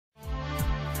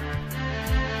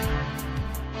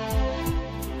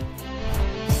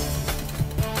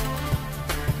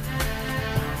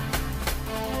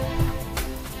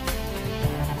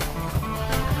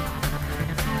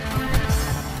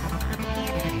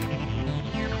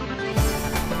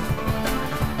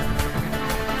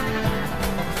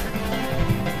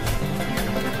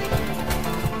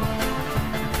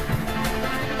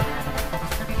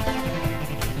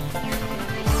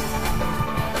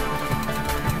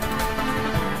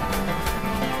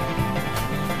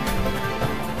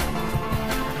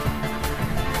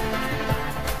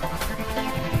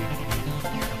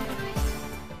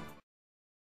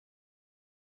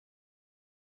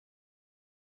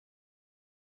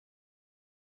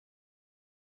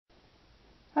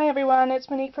Hi everyone, it's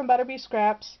Monique from Butterbee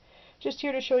Scraps. Just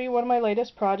here to show you one of my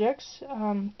latest projects.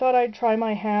 Thought I'd try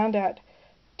my hand at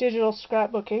digital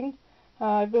scrapbooking.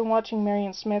 I've been watching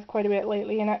Marion Smith quite a bit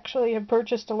lately and actually have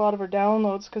purchased a lot of her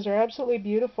downloads because they're absolutely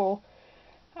beautiful.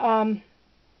 But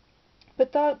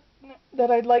thought that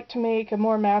I'd like to make a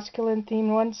more masculine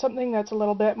themed one, something that's a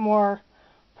little bit more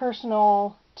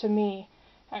personal to me.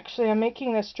 Actually, I'm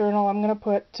making this journal. I'm going to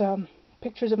put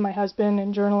pictures of my husband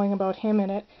and journaling about him in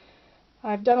it.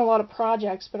 I've done a lot of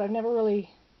projects, but I've never really,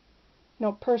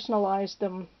 personalized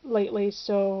them lately.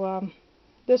 So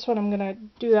this one I'm going to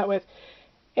do that with.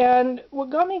 And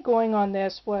what got me going on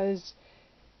this was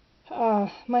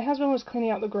my husband was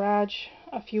cleaning out the garage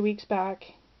a few weeks back,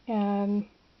 and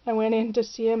I went in to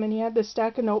see him, and he had this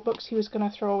stack of notebooks he was going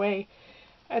to throw away.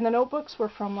 And the notebooks were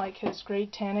from like his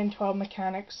grade 10 and 12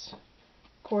 mechanics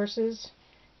courses.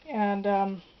 And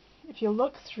if you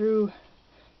look through,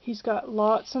 he's got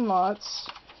lots and lots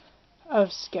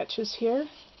of sketches here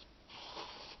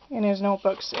in his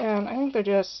notebooks, and I think they're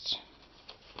just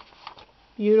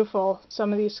beautiful,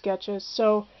 some of these sketches.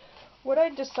 So what I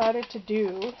decided to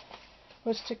do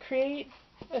was to create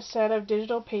a set of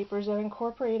digital papers that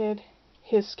incorporated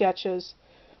his sketches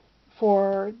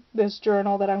for this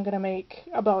journal that I'm going to make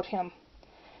about him.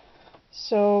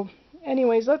 So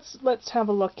anyways, let's have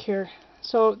a look here.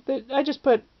 So I just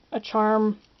put a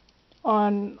charm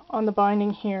on the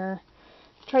binding here.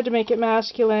 Tried to make it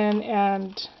masculine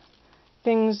and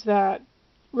things that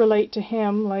relate to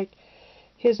him, like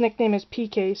his nickname is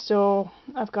PK, so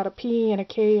I've got a P and a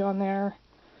K on there.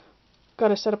 Got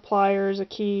a set of pliers, a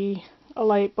key, a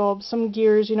light bulb, some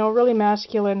gears, really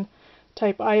masculine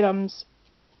type items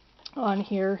on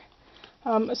here.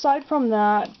 Aside from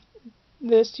that,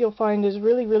 this you'll find is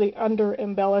really under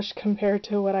embellished compared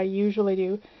to what I usually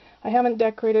do. I haven't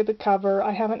decorated the cover,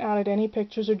 I haven't added any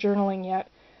pictures or journaling yet.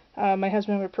 My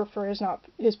husband would prefer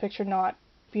his picture not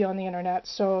be on the internet,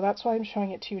 so that's why I'm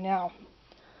showing it to you now.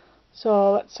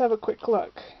 So let's have a quick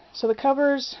look. So the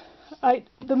covers,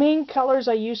 the main colors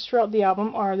I use throughout the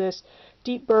album are this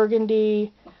deep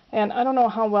burgundy, and I don't know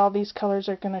how well these colors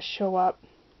are going to show up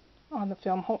on the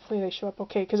film. Hopefully they show up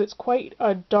okay, because it's quite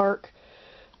a dark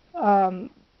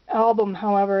album.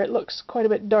 However, it looks quite a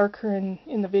bit darker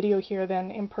in the video here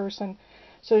than in person.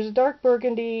 So there's a dark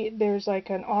burgundy, there's like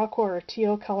an aqua or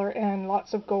teal color, and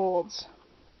lots of golds.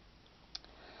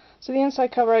 So the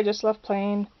inside cover I just left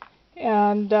plain,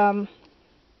 and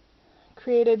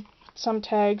created some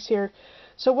tags here.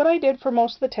 So what I did for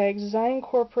most of the tags is I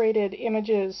incorporated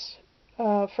images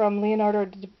from Leonardo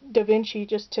da Vinci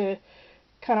just to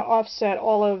kind of offset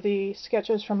all of the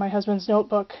sketches from my husband's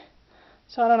notebook.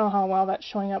 So I don't know how well that's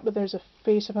showing up, but there's a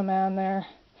face of a man there.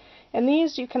 And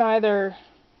these you can either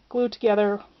glue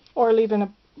together or leave in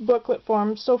a booklet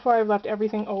form. So far I've left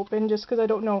everything open just because I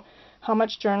don't know how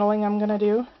much journaling I'm going to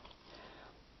do.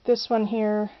 This one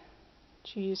here,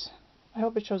 geez, I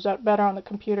hope it shows up better on the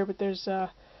computer, but there's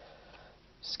a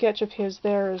sketch of his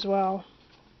there as well.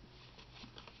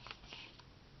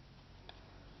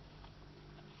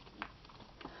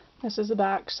 This is the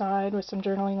back side with some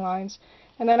journaling lines.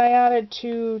 And then I added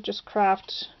two just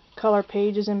craft color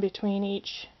pages in between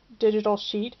each digital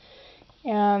sheet.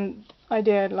 And I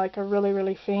did like a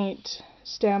really faint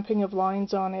stamping of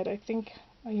lines on it. I think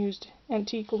I used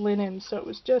antique linen, so it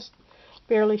was just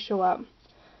barely show up.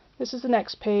 This is the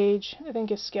next page. I think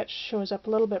his sketch shows up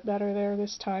a little bit better there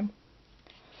this time.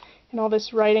 And all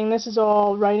this writing, this is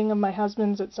all writing of my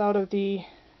husband's. It's out of the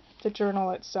journal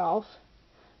itself.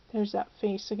 There's that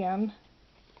face again.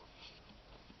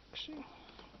 Actually,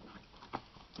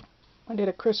 I did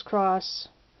a crisscross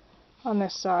on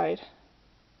this side.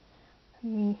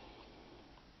 And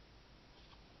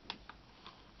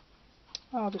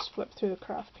I'll just flip through the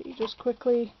craft pages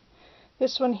quickly.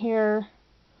 This one here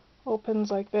opens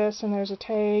like this, and there's a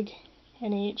tag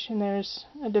in each, and there's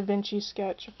a Da Vinci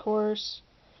sketch, of course.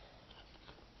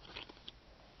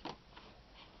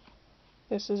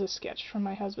 This is a sketch from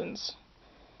my husband's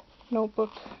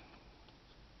notebook.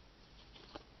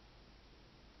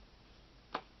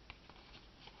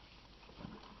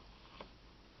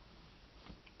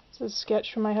 This is a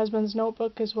sketch from my husband's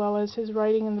notebook, as well as his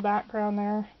writing in the background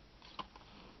there.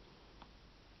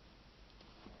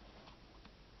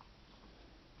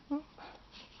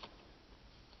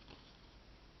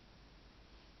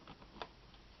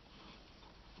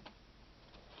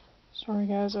 Sorry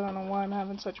guys, I don't know why I'm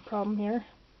having such a problem here.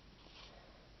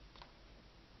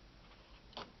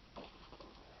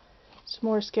 Some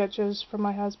more sketches from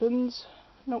my husband's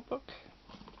notebook.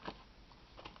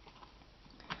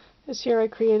 This here I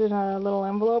created a little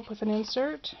envelope with an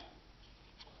insert.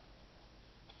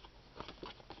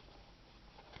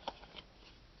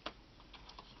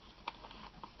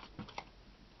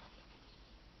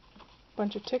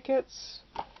 bunch of tickets.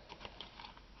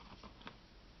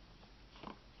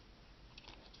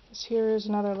 This here is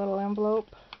another little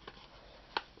envelope.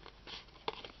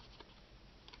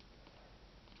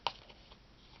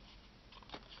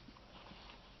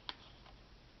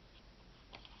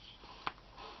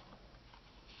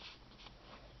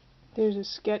 There's a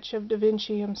sketch of Da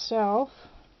Vinci himself.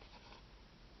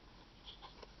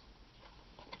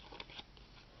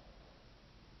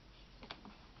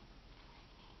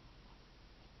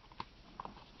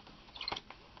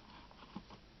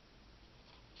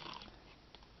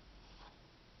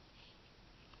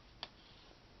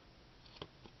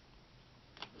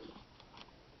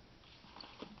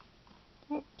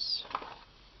 Oops.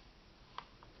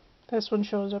 This one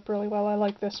shows up really well. I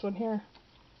like this one here.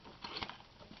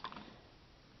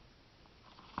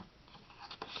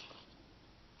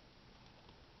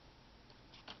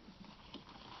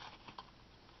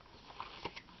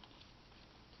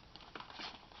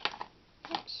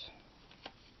 Oops.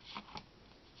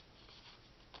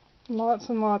 Lots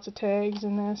and lots of tags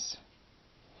in this.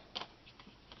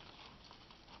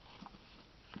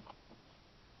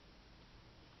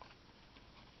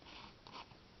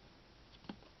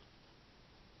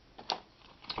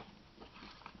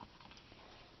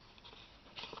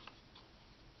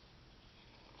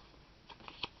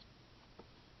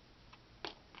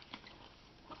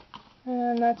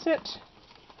 And that's it.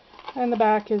 And the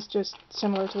back is just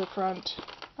similar to the front.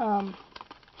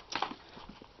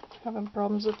 Having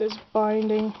problems with this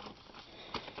binding.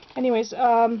 Anyways,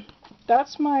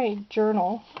 that's my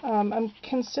journal. I'm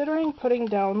considering putting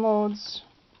downloads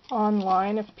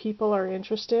online if people are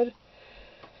interested.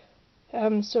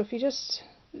 So if you just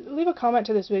leave a comment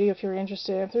to this video if you're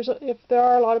interested. If there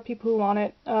are a lot of people who want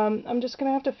it, I'm just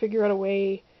gonna have to figure out a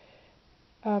way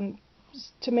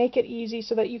to make it easy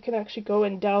so that you can actually go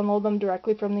and download them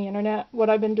directly from the internet. What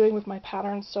I've been doing with my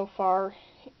patterns so far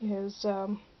is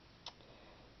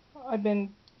I've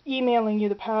been emailing you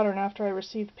the pattern after I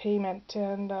received payment,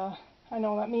 and I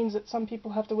know that means that some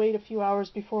people have to wait a few hours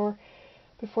before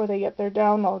they get their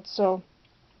download. So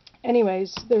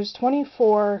anyways, there's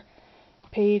 24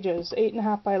 pages,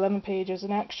 8.5 by 11 pages,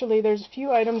 and actually there's a few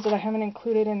items that I haven't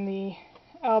included in the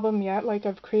album yet, like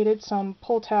I've created some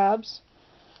pull tabs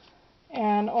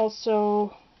and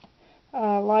also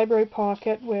a library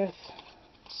pocket with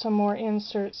some more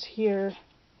inserts here.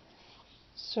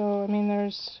 So I mean,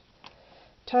 there's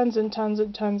tons and tons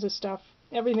and tons of stuff.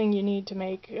 Everything you need to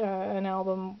make an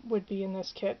album would be in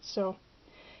this kit. So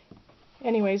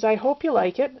anyways, I hope you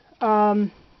like it.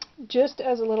 Just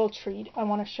as a little treat, I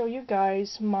want to show you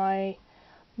guys my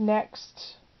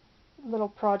next little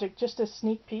project, just a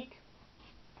sneak peek.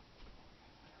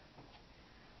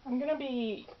 I'm going to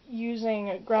be using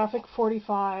a graphic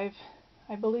 45,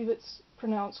 I believe it's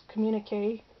pronounced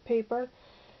communique paper,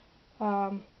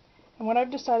 and what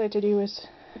I've decided to do is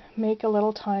make a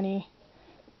little tiny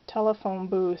telephone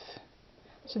booth.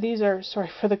 So these are,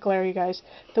 sorry for the glare you guys,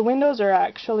 the windows are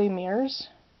actually mirrors,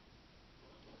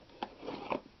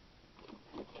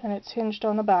 and it's hinged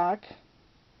on the back.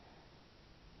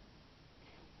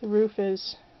 The roof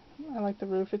is, I like the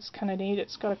roof, it's kind of neat,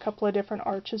 it's got a couple of different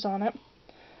arches on it.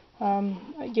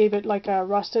 I gave it like a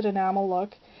rusted enamel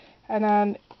look, and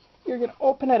then you're going to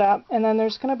open it up, and then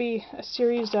there's going to be a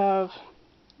series of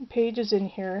pages in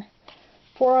here,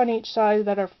 4 on each side,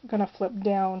 that are going to flip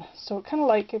down. So kind of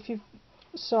like if you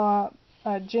saw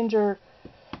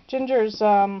Ginger's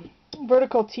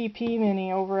vertical TP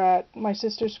mini over at my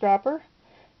sister's scrapper,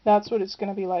 that's what it's going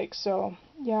to be like. So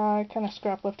yeah, I kind of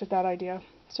scrap lifted that idea.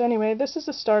 So anyway, this is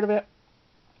the start of it.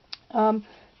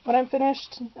 When I'm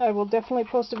finished, I will definitely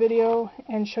post a video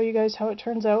and show you guys how it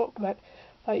turns out, but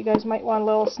I thought you guys might want a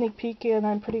little sneak peek, and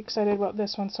I'm pretty excited about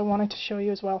this one, so I wanted to show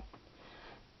you as well.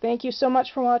 Thank you so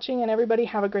much for watching, and everybody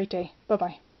have a great day.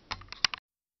 Bye-bye.